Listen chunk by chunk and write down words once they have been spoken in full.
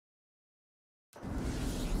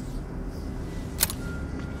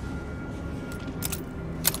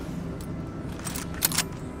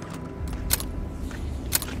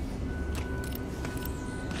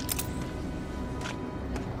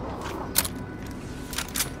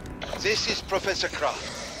This is Professor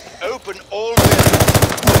Kraft. Open all barriers.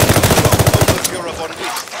 Overviewer von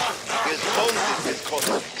List. He is bonded with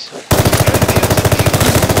Cortex.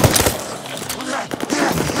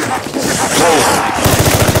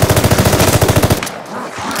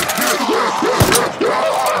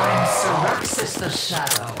 I'm Syraxis the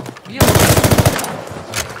Shadow.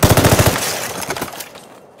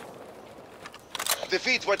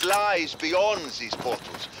 Defeat what lies beyond these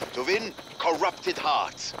portals to win corrupted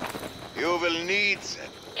hearts. You will need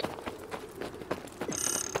them.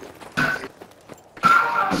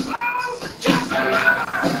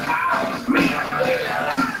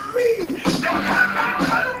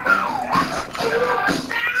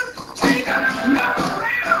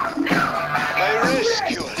 My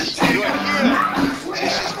rescuers, you are here.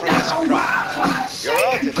 This is Professor Kraft. Your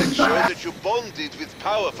artifacts show that you bonded with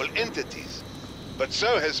powerful entities. But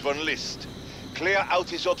so has Von List. Clear out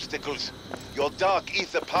his obstacles. Your Dark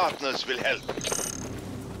Ether partners will help.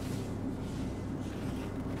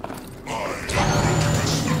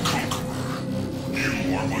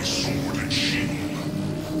 You are my sword and shield.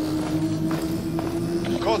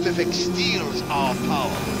 Cortex steals our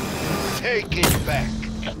power. Take it back.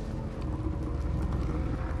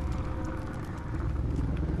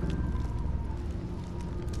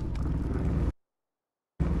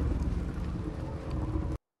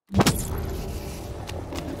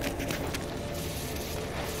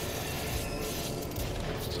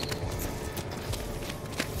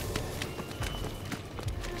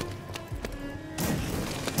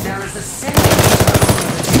 There is a second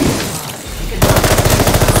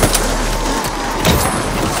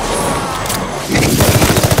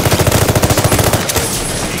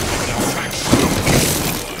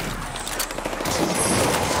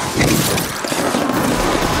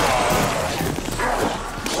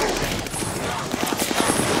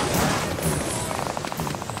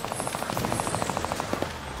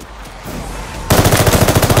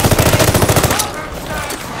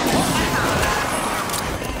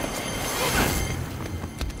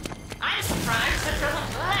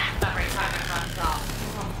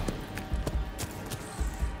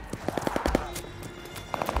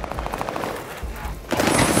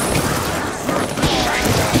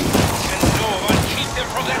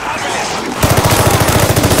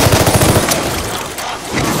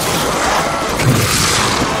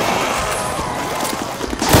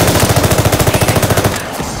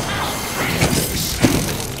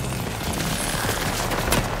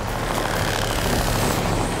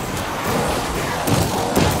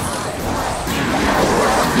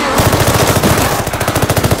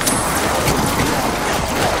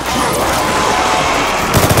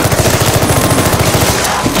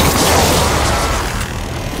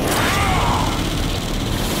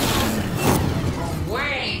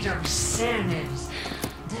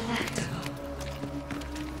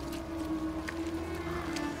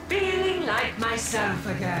like myself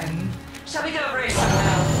again. Shall we go raise some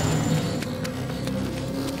hell?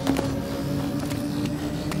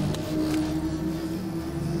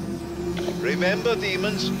 Remember,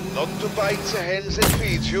 demons, not to bite the hands that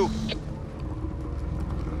feed you.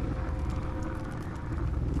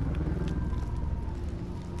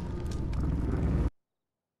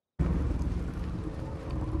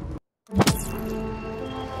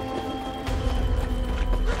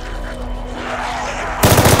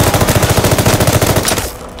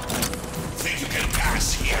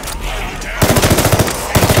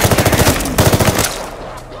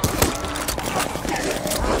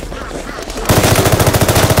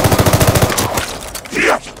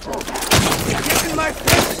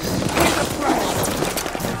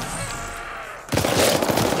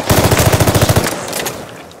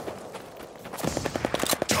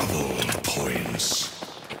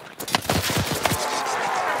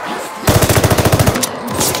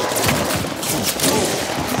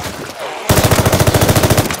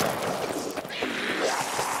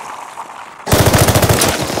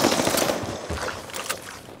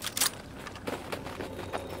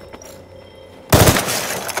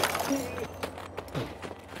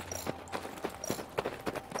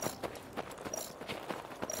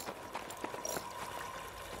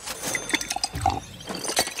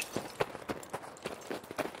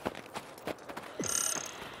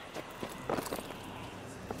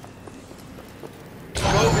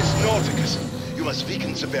 You must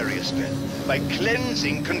weaken the barrier spell by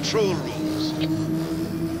cleansing control rooms.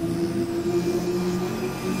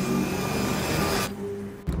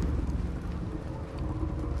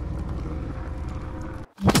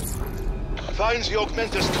 Find the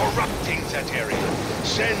augmenters corrupting that area.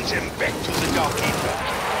 Send them back to the Dark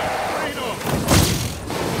Ether.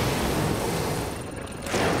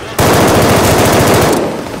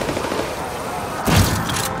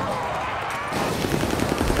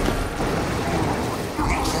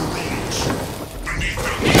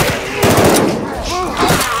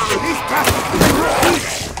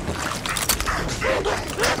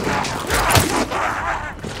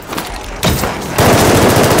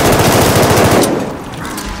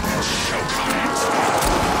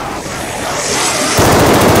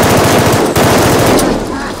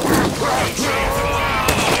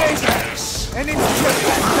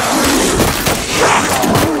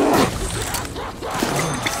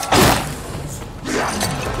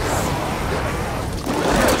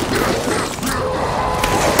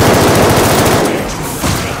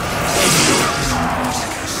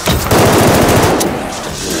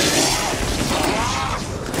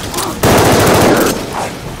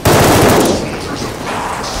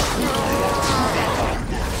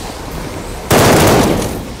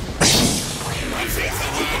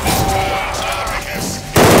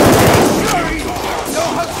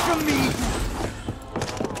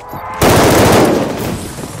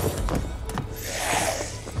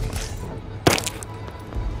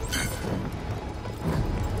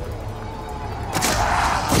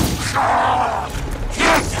 I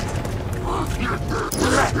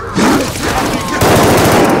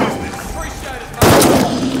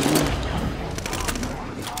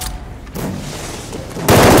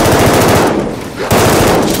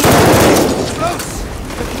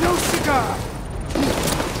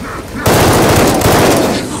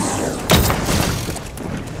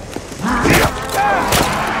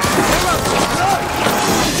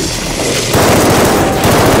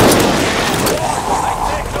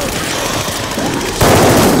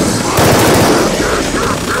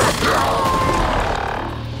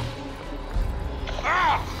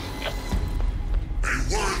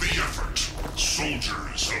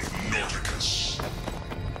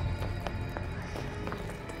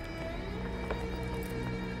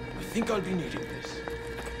think I'll be needing this.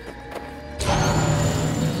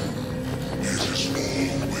 It is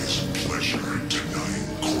always a pleasure denying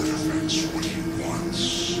Cortifex what he wants.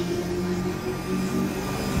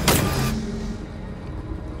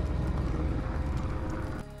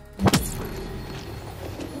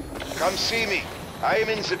 Come see me. I am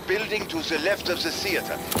in the building to the left of the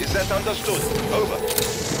theater. Is that understood? Over.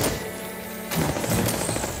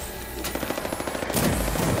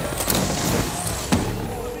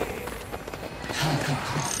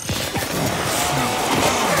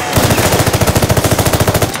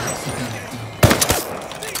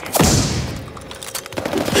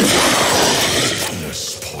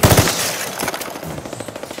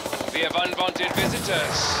 We have unwanted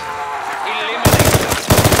visitors. Eliminate them.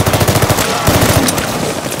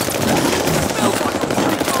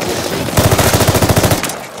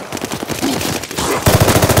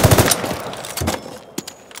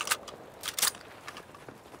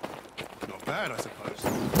 Not bad, I suppose.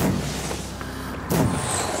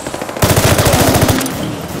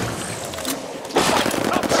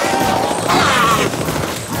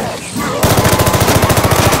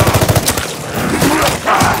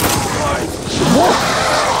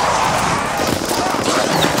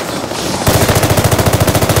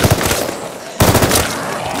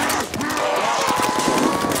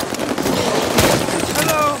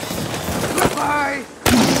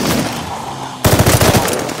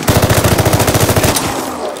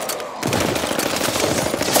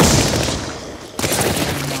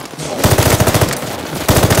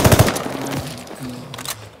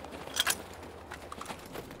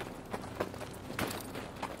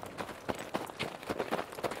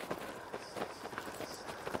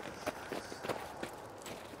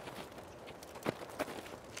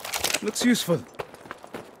 Looks useful.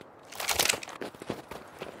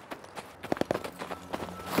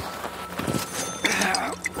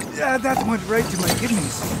 Yeah, that went right to my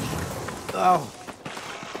kidneys. Oh.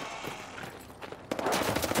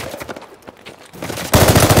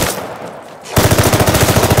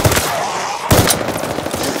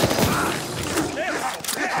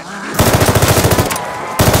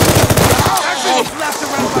 Actually, slapped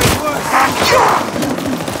around by wood.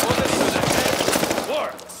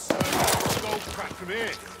 From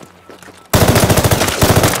here.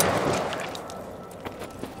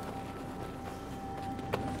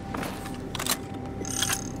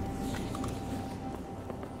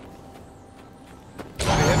 We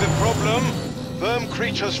have a problem. Worm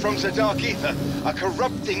creatures from the Dark Ether are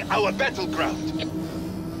corrupting our battleground.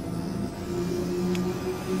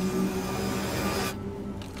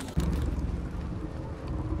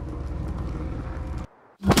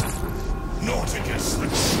 Nauticus the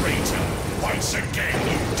traitor, once again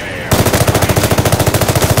you dare!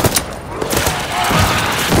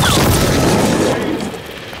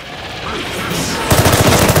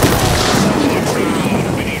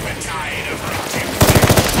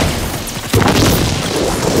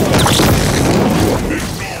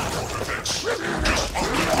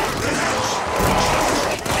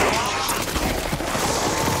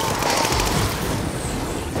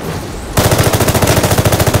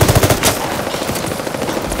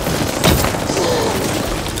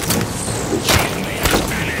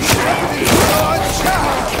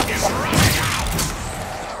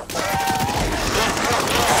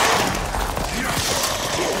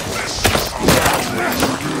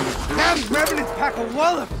 Revenants pack a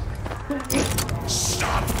wallop!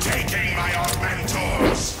 Stop taking my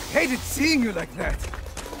augmentors! Hated seeing you like that.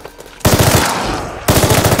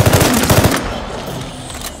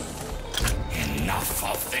 Enough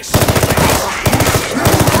of this!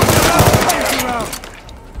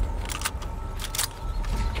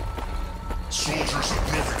 Soldiers of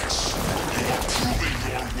Novicus, you are proving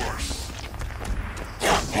your worth.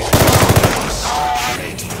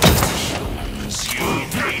 Humans, you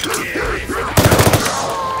may dearly for us.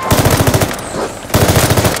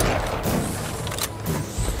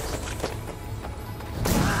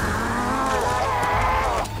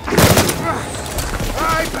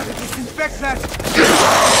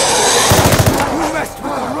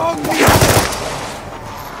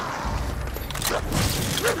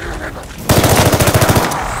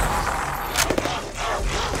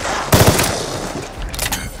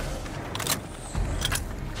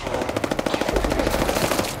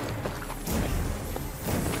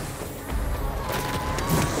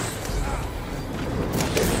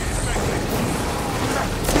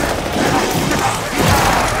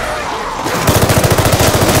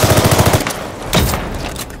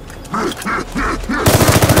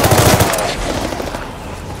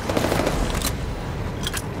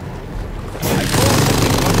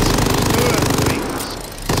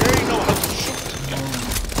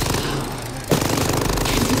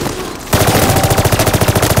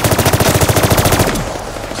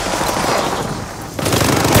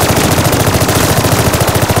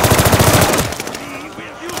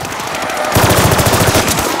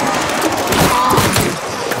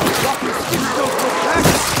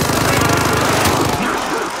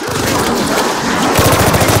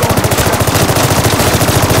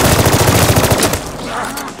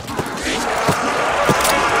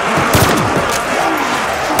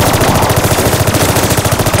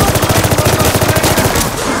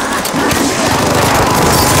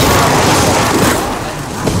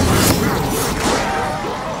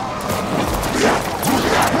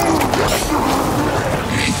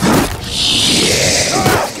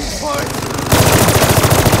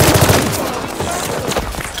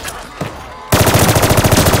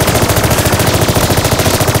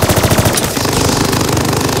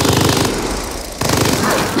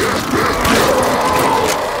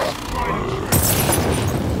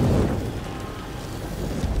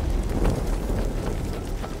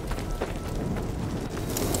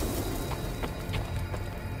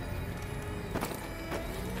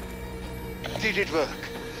 Did it work?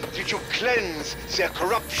 Did you cleanse their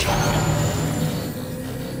corruption? I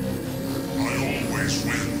always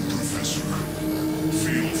win, Professor.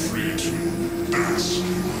 Feel free to bask in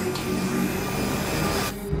my glory.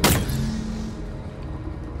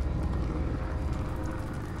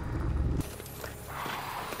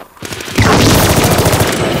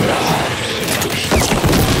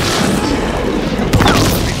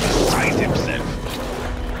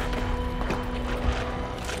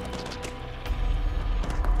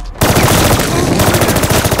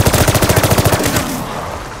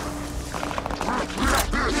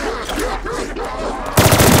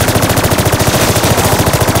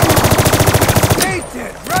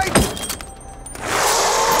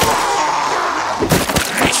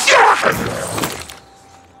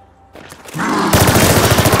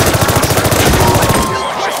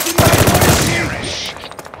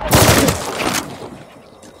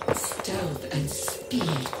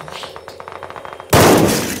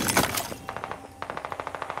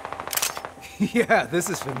 Yeah, this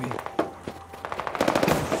is for me.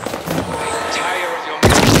 Tire of your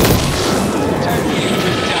message. Time for you to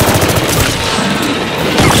die.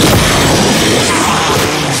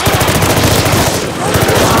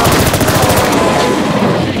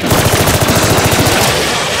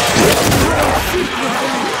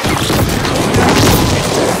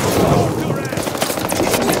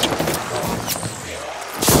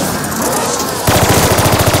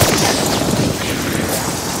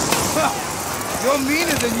 You're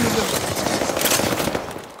meaner than you look.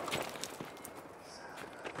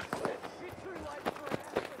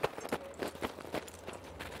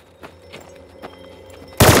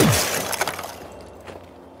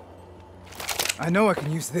 I know I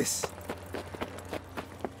can use this.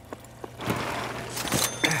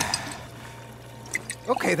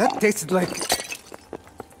 Okay, that tasted like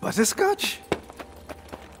butterscotch?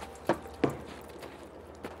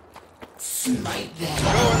 Smite them. Go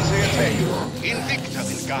on the attack. Invicta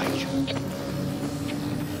will guide you.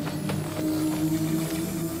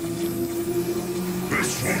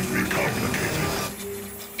 This won't be complicated.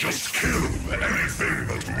 Just kill anything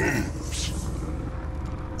that moves.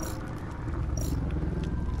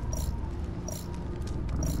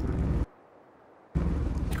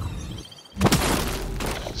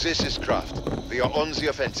 This is Kraft. We are on the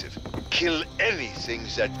offensive. Kill anything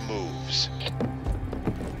that moves.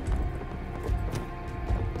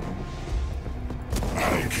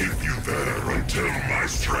 I'll keep you there until my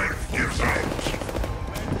strength gives out.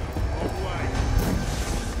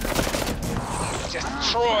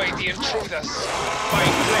 Destroy the intruders. My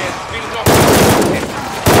blade will not be protected.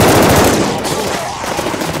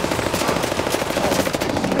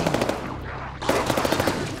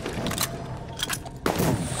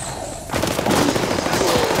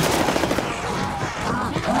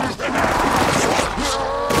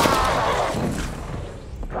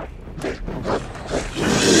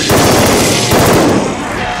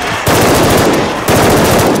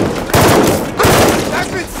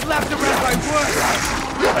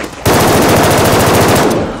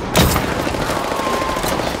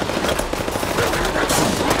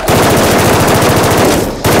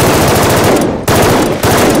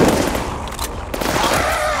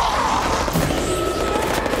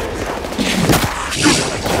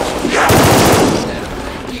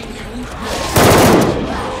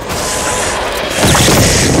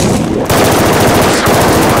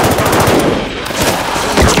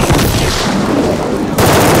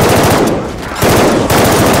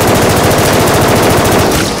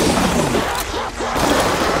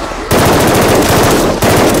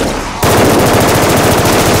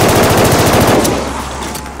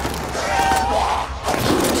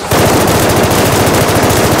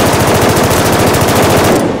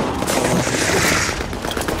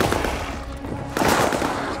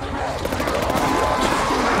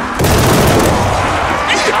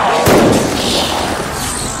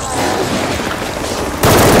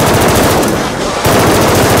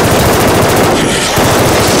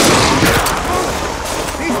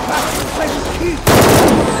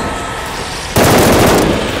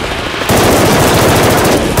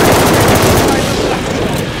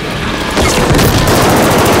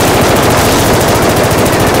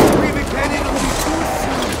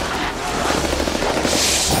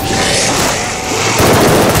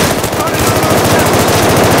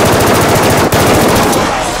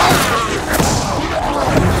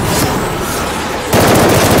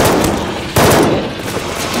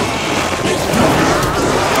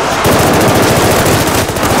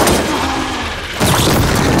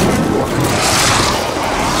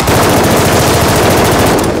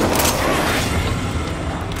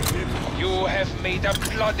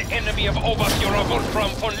 blood enemy of Oberfuhrer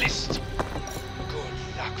Wolfram von List.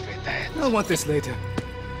 Good luck with that. I'll want this later.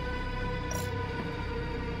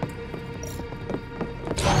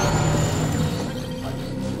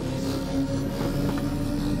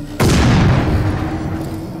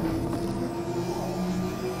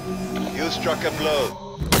 You struck a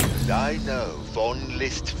blow, and I know von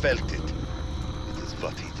List felt it. It is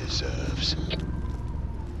what he deserves.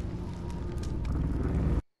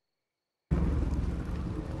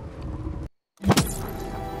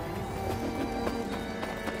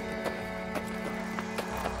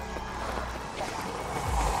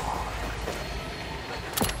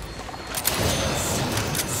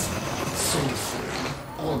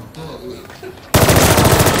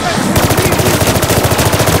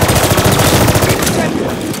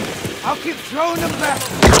 I'll keep throwing them back.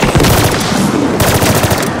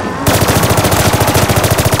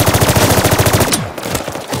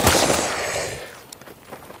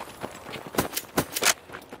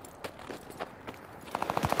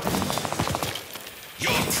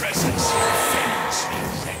 Your presence offends me,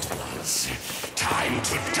 Red Bloods. Time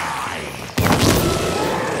to die.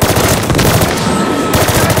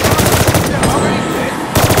 They're already dead.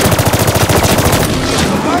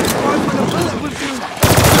 The one spot where the bullet would do.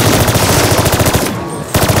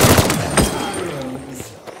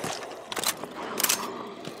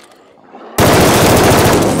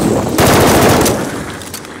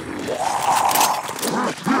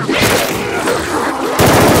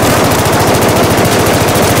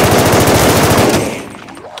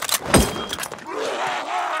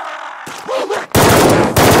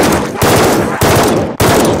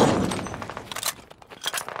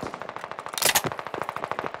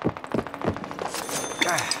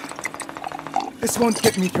 This won't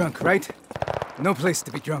get me drunk, right? No place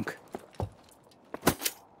to be drunk.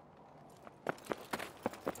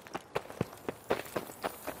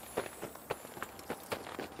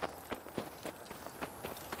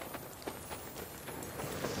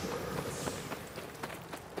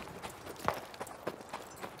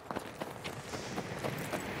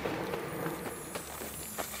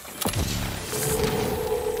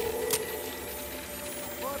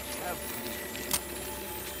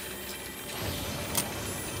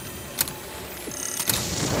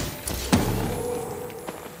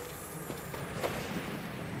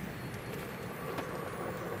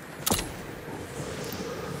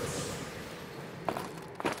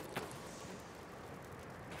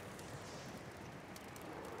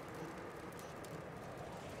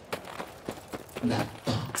 That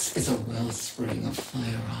box is a wellspring of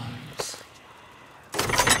firearms.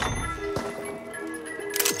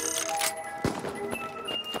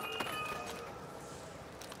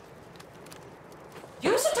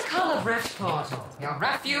 Use it to call a rift portal, your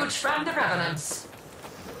refuge from the revenants.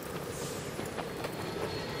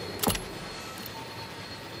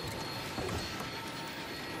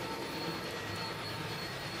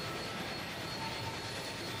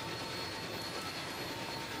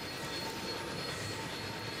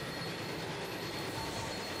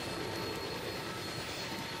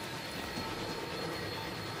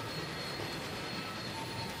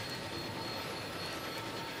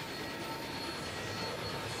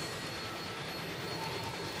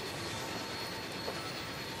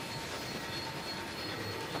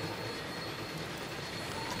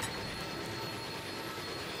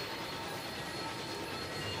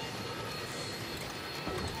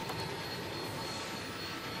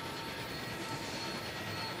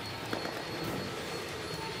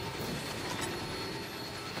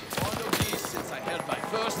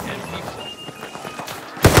 First MP4.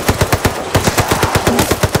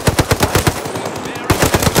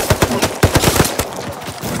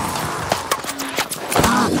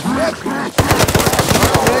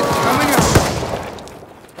 Coming up.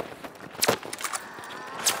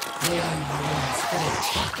 They are yours for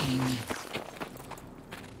attacking.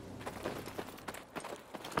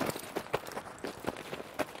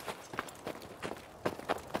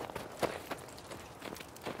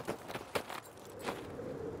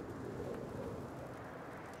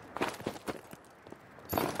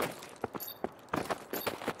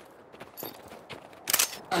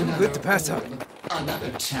 Good to pass up.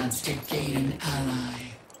 Another chance to gain an ally.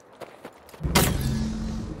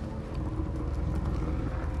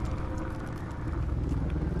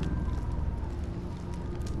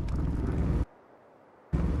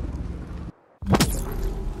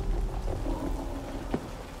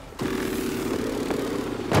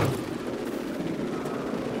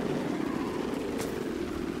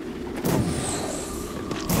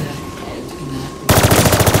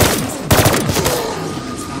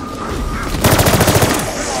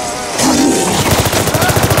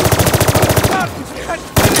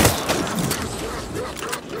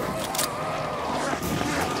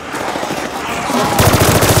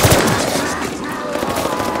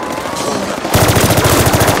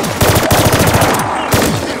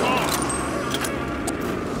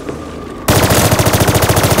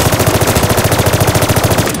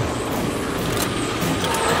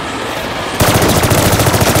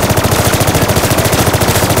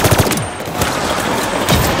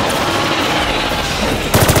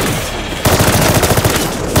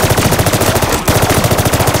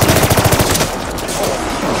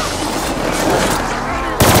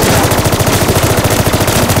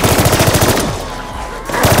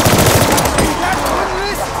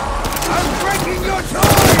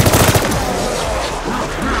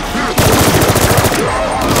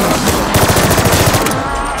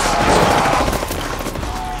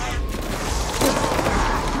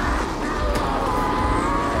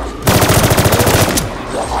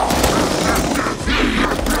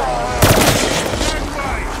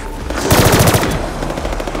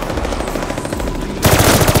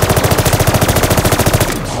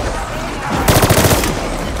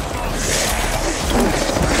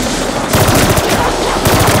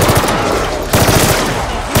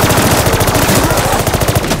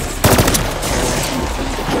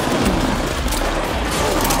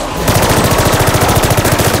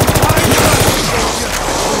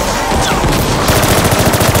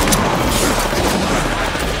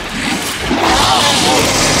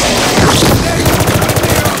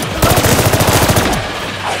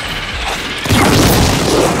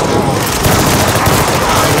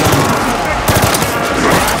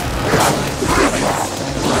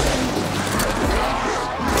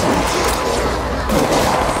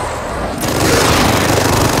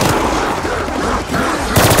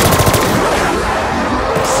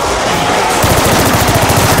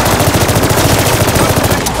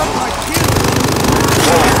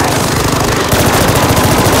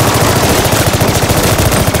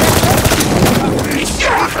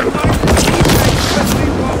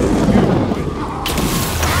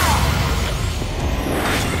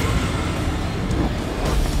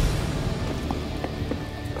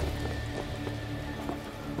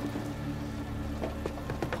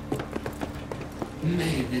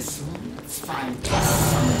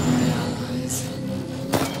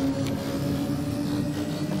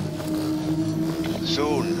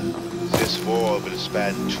 power will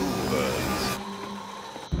span 2 worlds.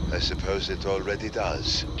 I suppose it already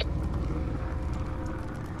does.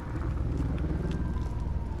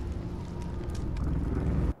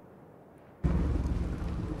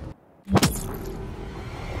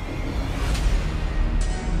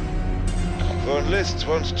 Von List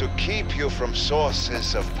wants to keep you from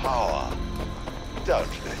sources of power. Don't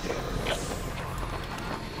let him.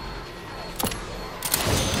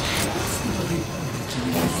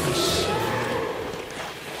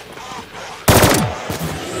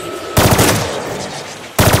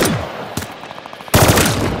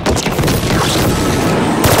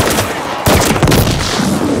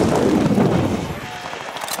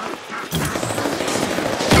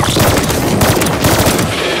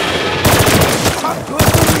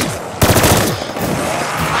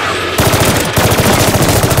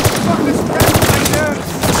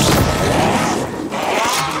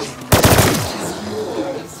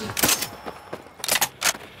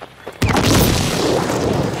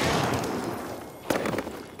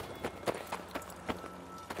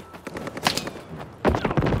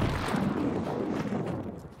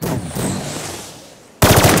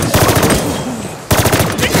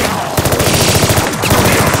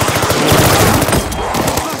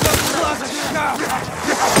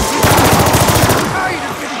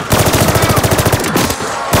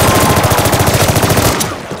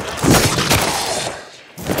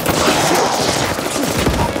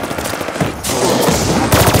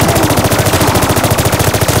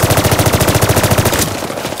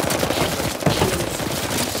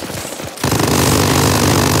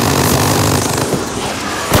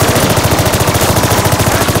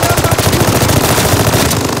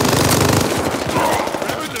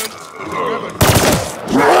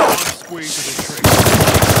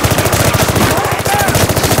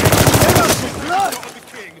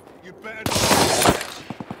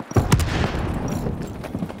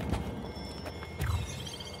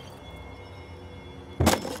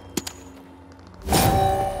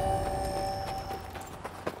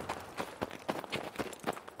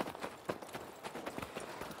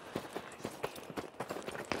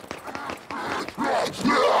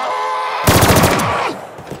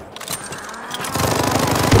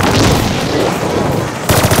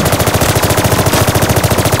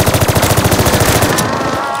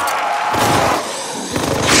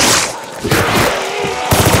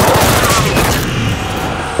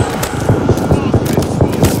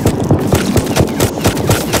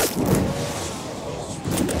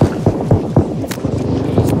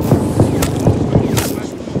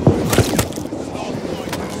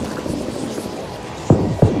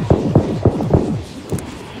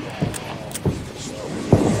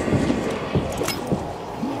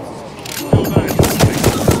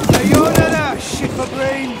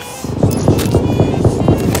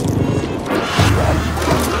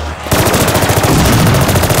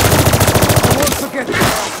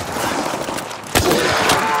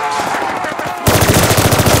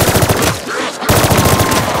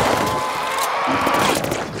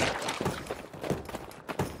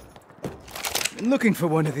 Looking for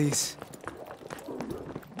one of these.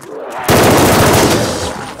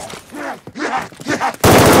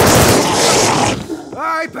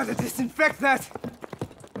 I better disinfect that!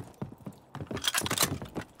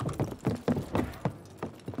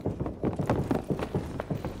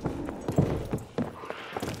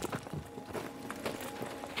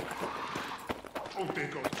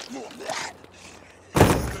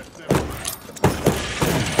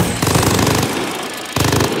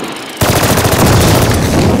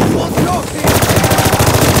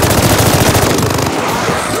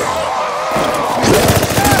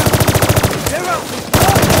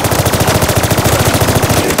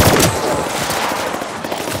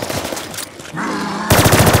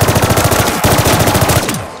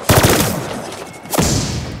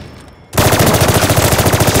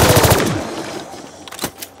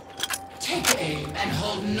 Take aim and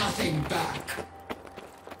hold nothing back.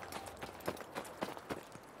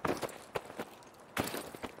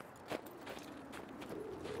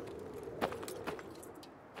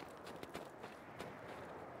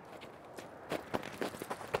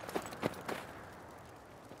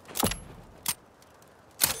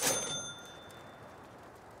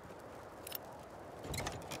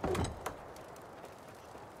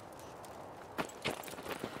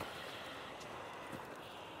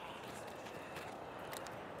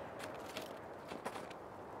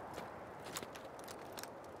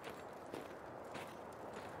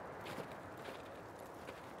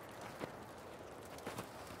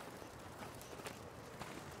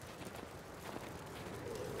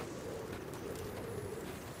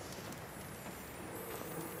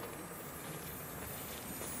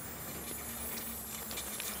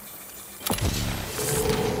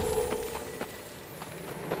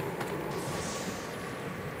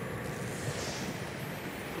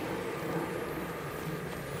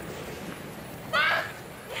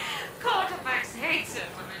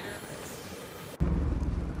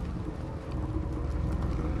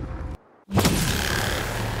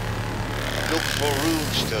 Look for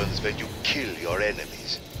runestones when you kill your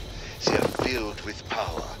enemies. They are filled with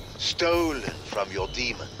power, stolen from your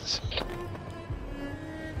demons.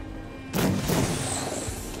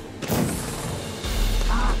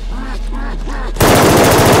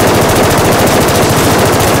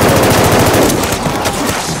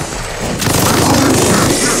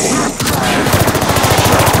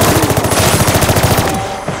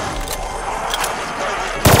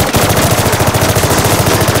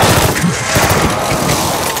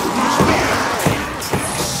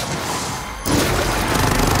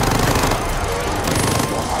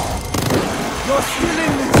 You're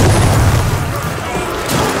stealing this!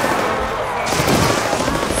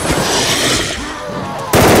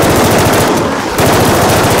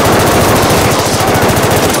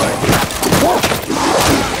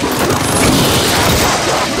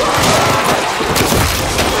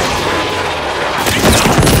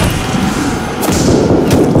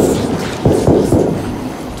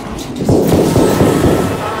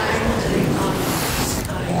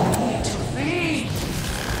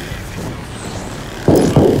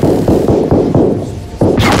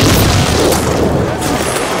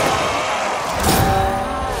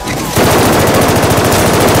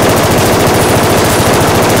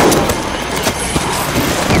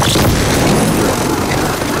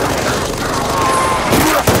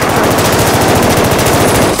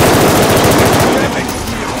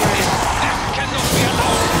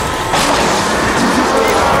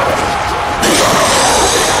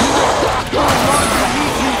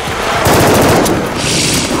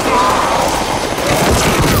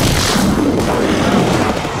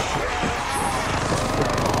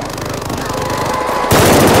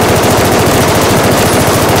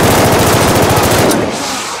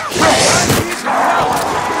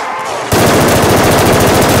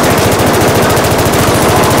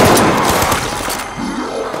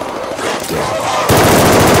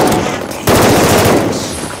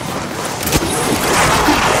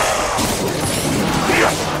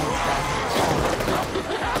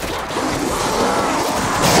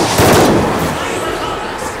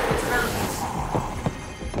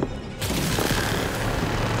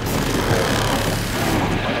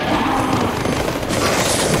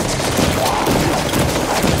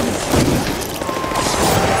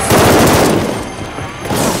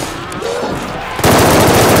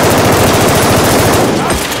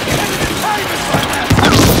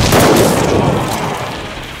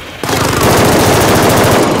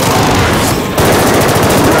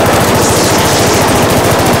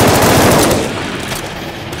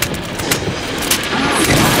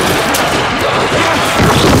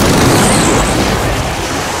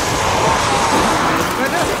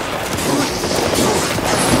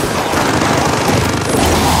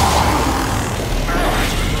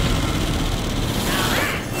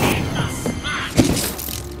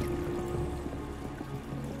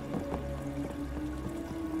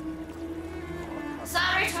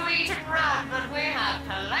 Sorry to eat it raw, but we have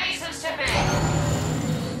places to be.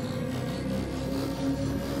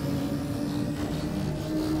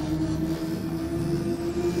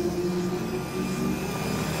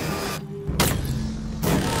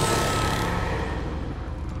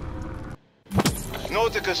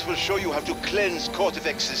 Nauticus will show you how to cleanse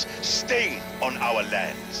Cortifex's stain on our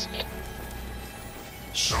lands.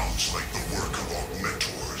 Sounds like the work of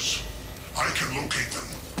augmentors. I can locate them.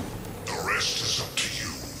 The rest is up to you.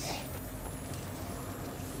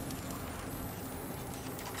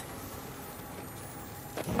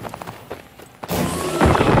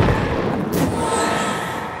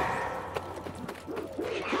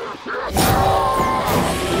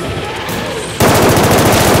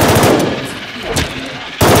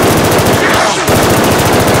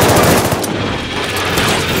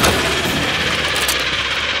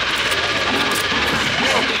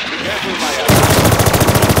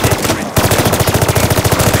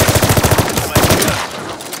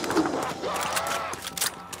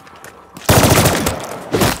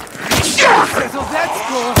 Settle that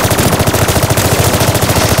score!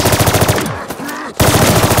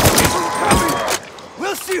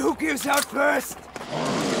 We'll see who gives out first!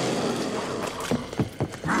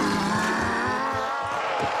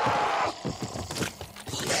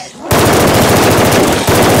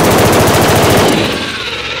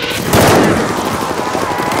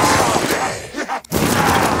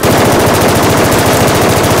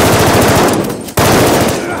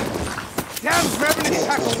 Damn revenant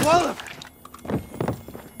pack a wallop!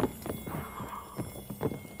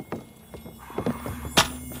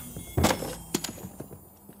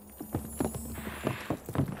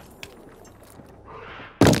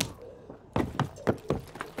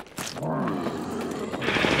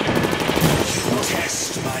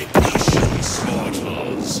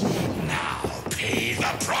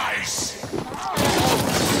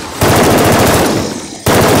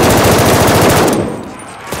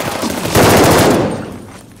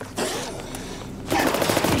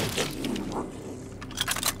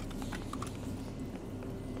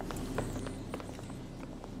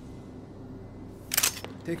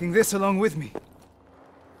 Taking this along with me.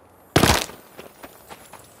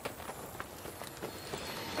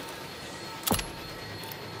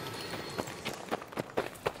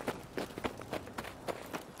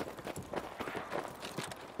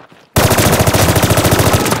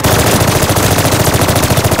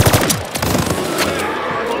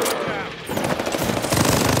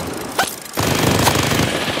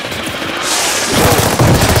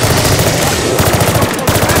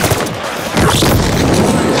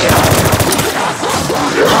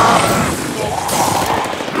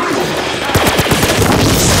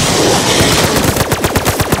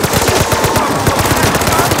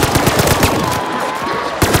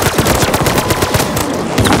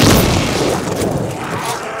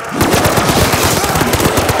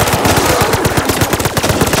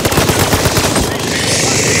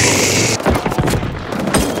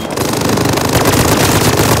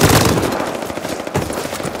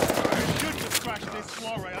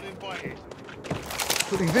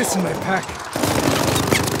 Putting this in my pack.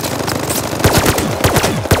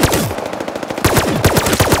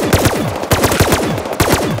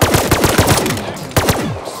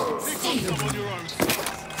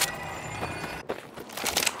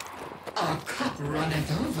 Our cup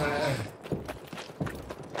runneth over.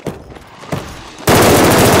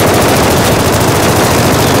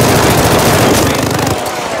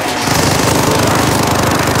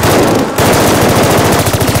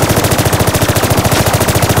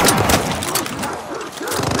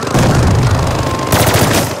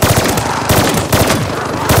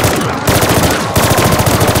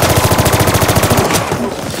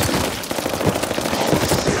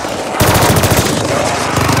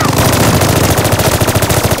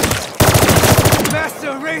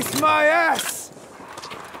 Race my ass!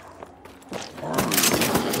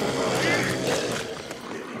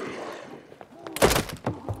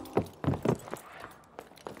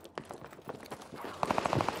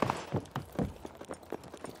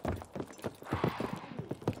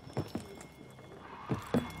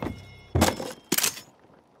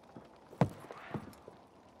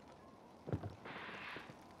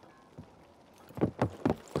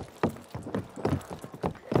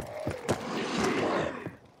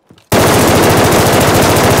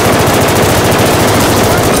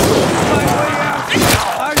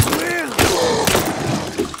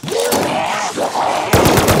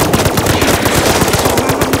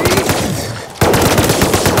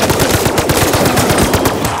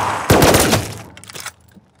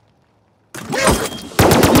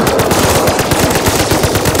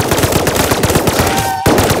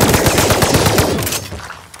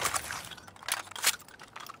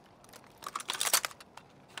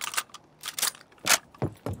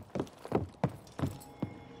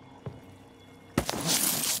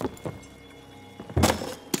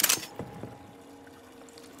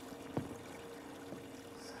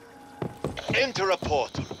 Enter a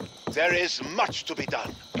portal. There is much to be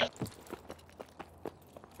done.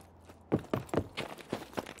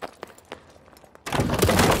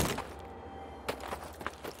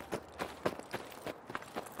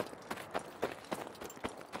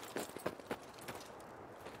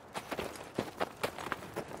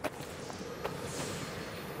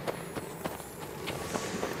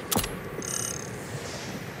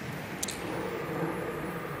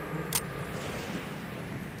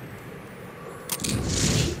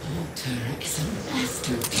 Is a masterpiece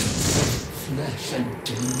of flesh and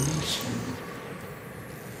divination.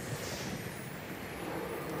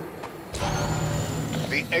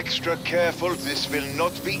 Be extra careful, this will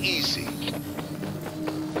not be easy.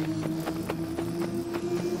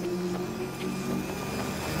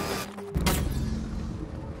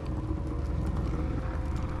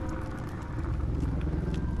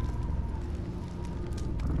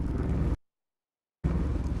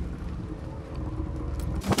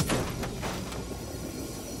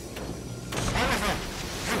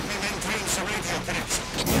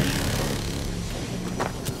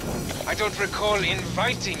 I don't recall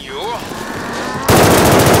inviting you.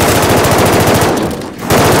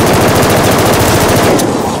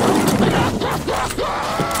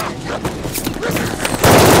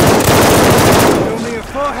 Only a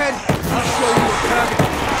forehead, I'll show you a target.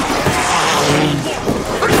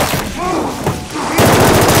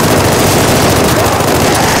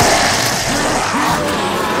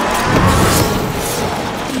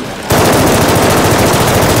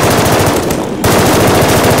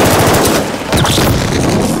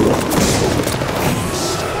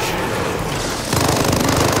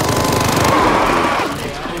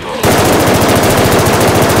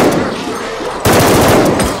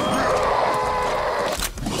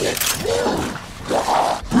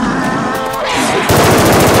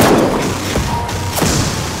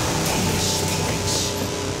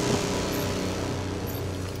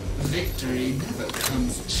 Victory never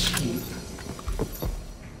comes cheap.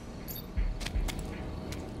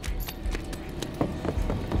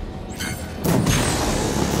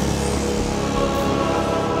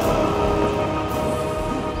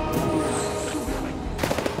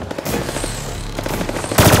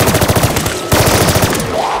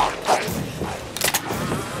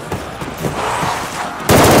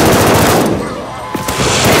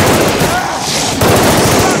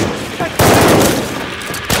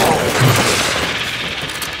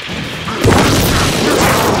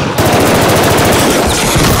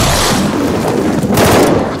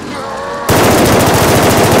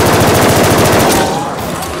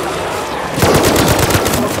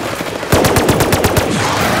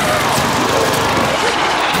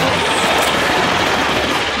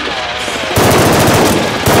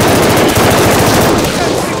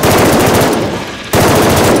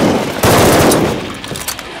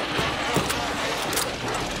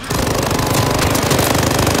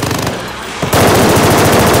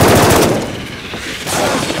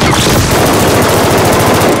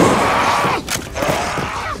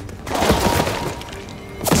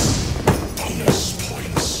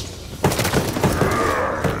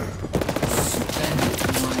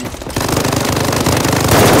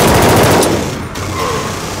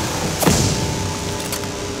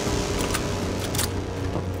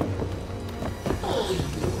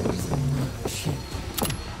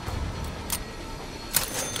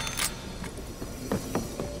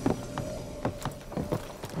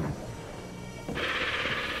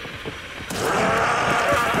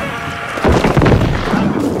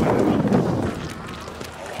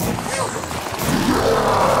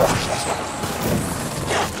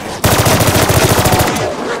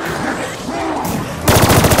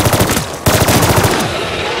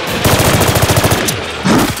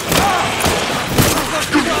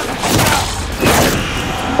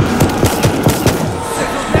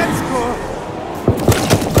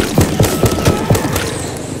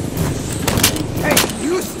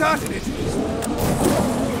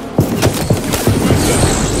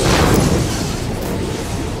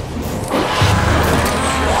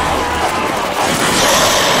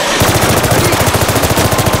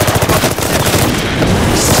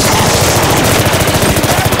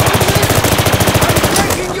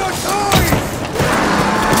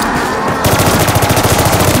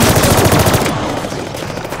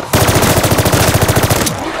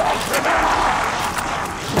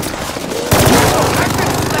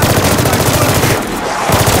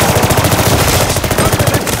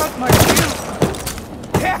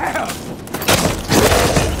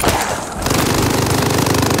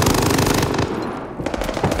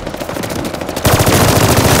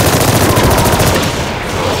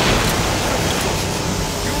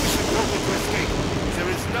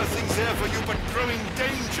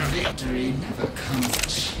 Victory never comes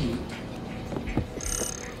cheap.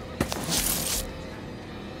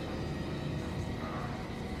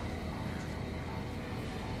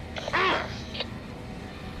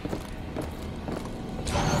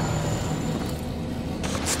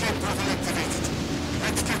 Escape button activated.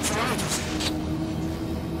 Let's get you out of here.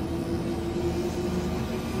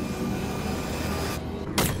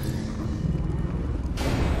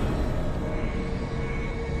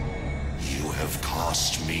 You have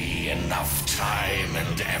cost me enough time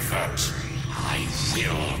and effort. I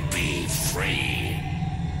will be free.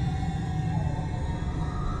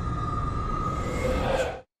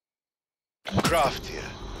 Craft here.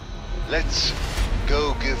 Let's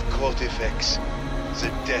go give Cortifex the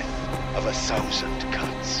death of 1,000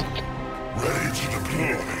 cuts. Ready to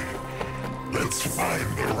deploy. Let's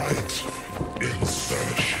find the right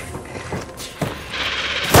insertion point.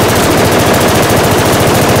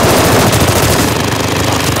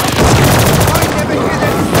 I never hear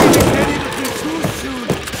that screaming any too soon.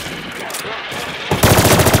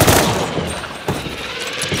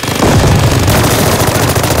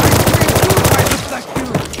 I look like you.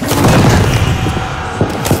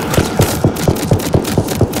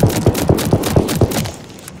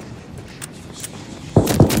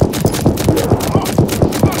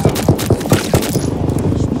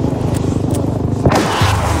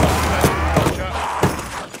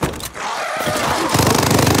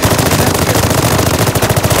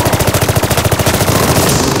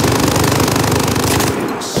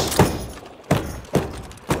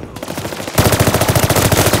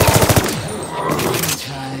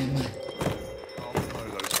 Time. I'll blow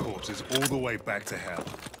those corpses all the way back to hell.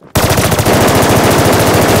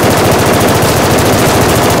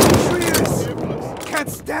 Trios! Can't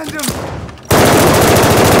stand them!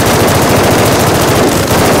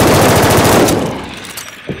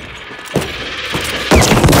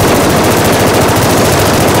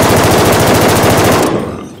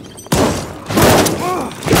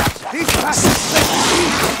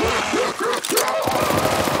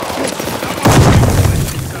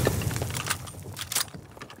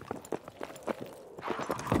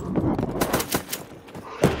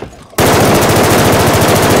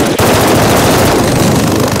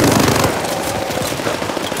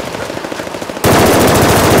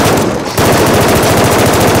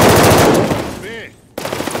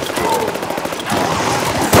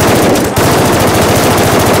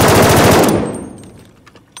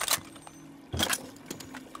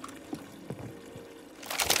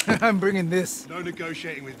 I'm bringing this. No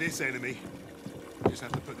negotiating with this enemy. You just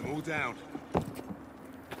have to put them all down.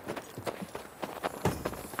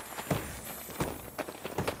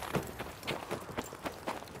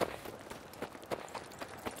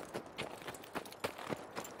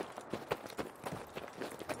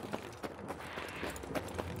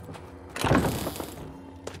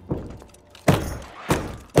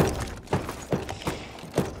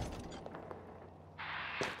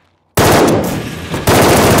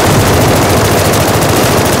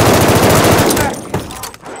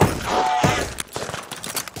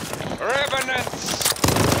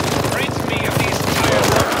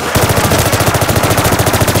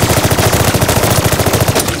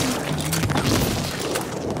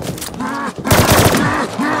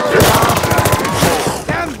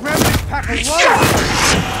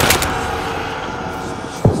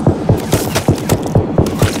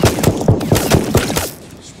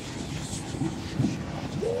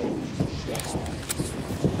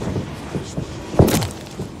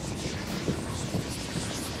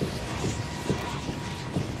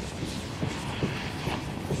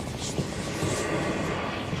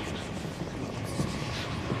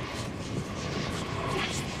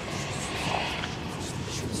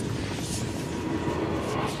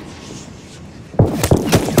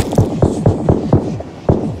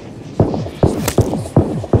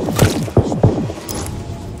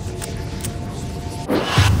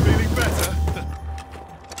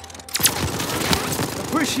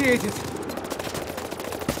 Appreciate it.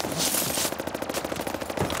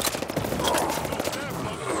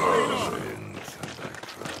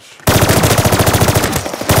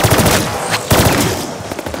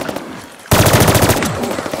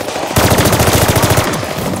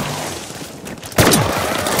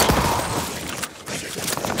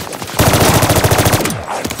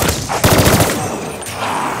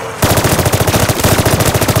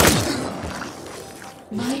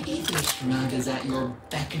 My English rug is at your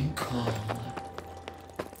beck and call.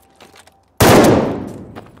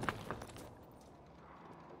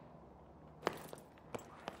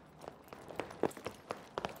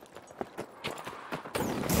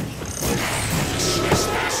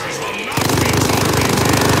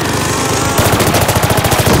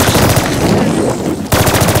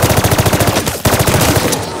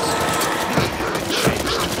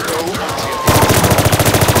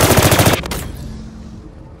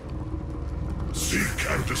 Seek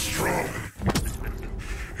and destroy.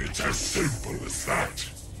 It's as simple as that.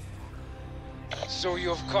 So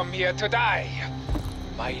you've come here to die.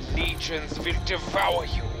 My legions will devour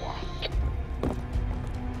you.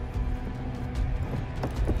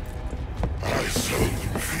 I seldom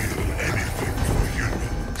feel anything for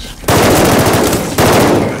humans.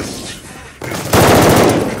 Rest is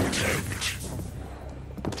contempt.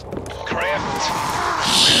 Craft.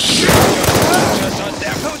 Just on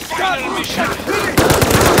their final mission.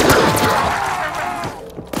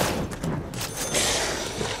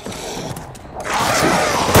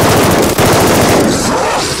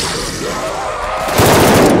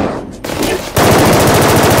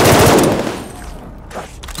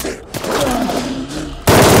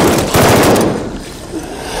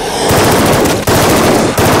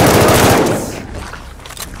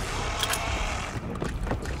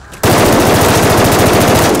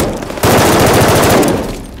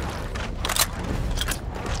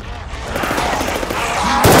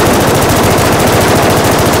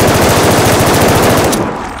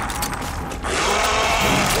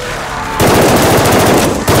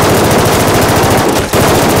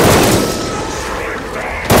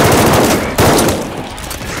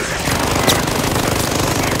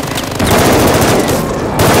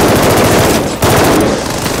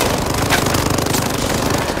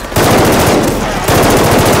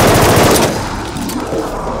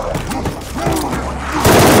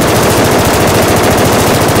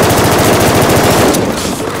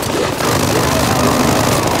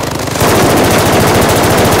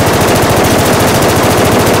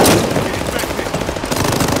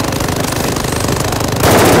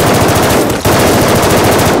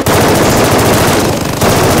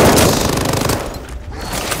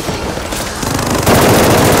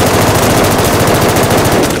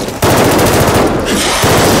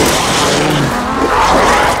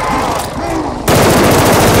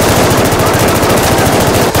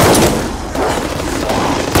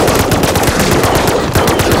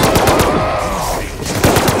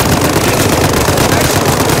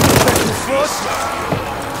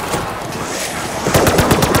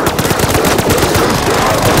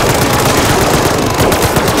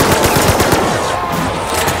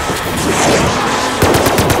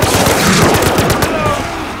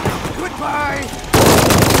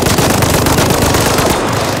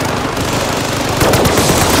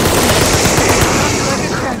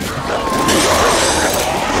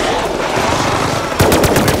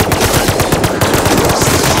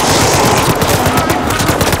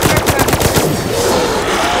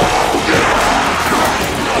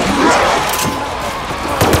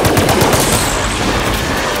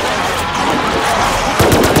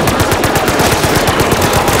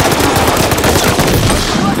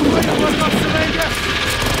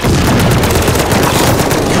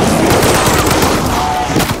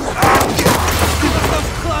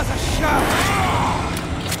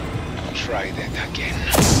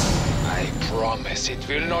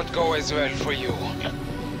 will not go as well for you.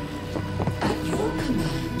 At your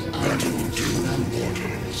command, I That will do,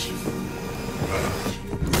 mortals.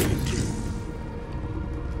 That will do.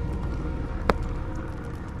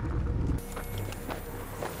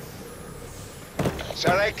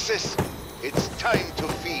 Xerxes, it's time to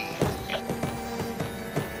feed.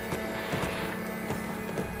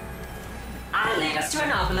 I'll lead us to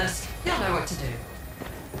an obelisk. You'll know what to do.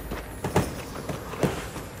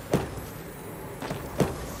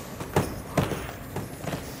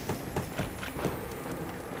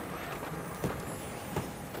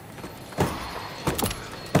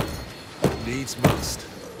 Needs must.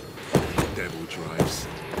 Devil drives.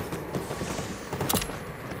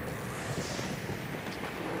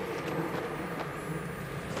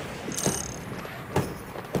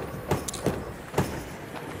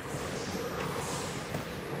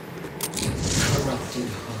 corrupted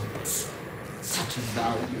hearts. Such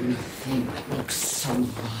value in a thing that looks so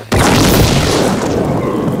vile.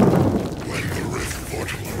 When the rift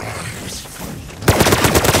portal arrives,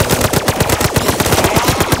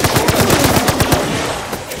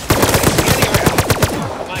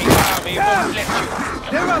 My army won't let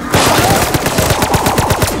you. They're up!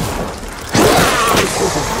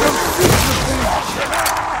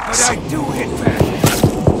 But I do hit back!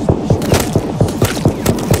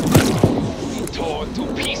 Be torn to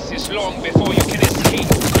pieces long before you can escape.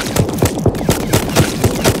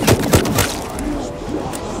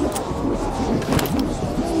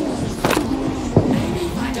 Maybe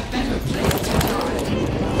find a better place to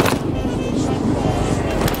die.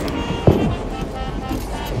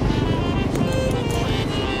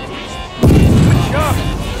 Sure!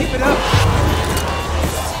 Keep it up!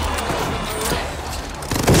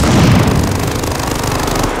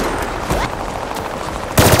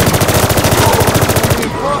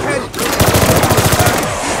 Go ahead!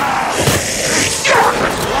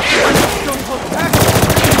 Don't hold back!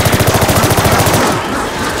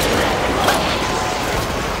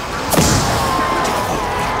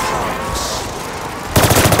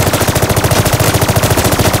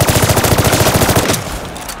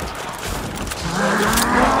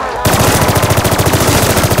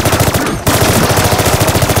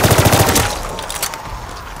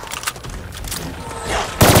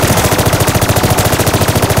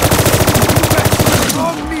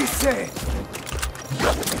 Long me say!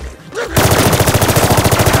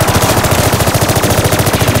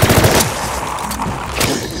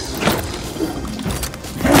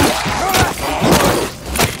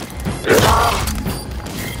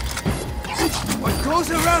 What goes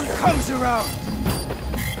around comes around!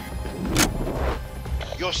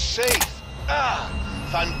 You're safe. Ah,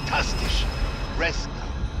 fantastisch. Rest now.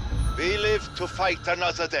 We live to fight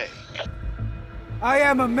another day. I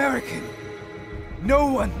am American. No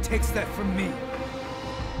one takes that from me.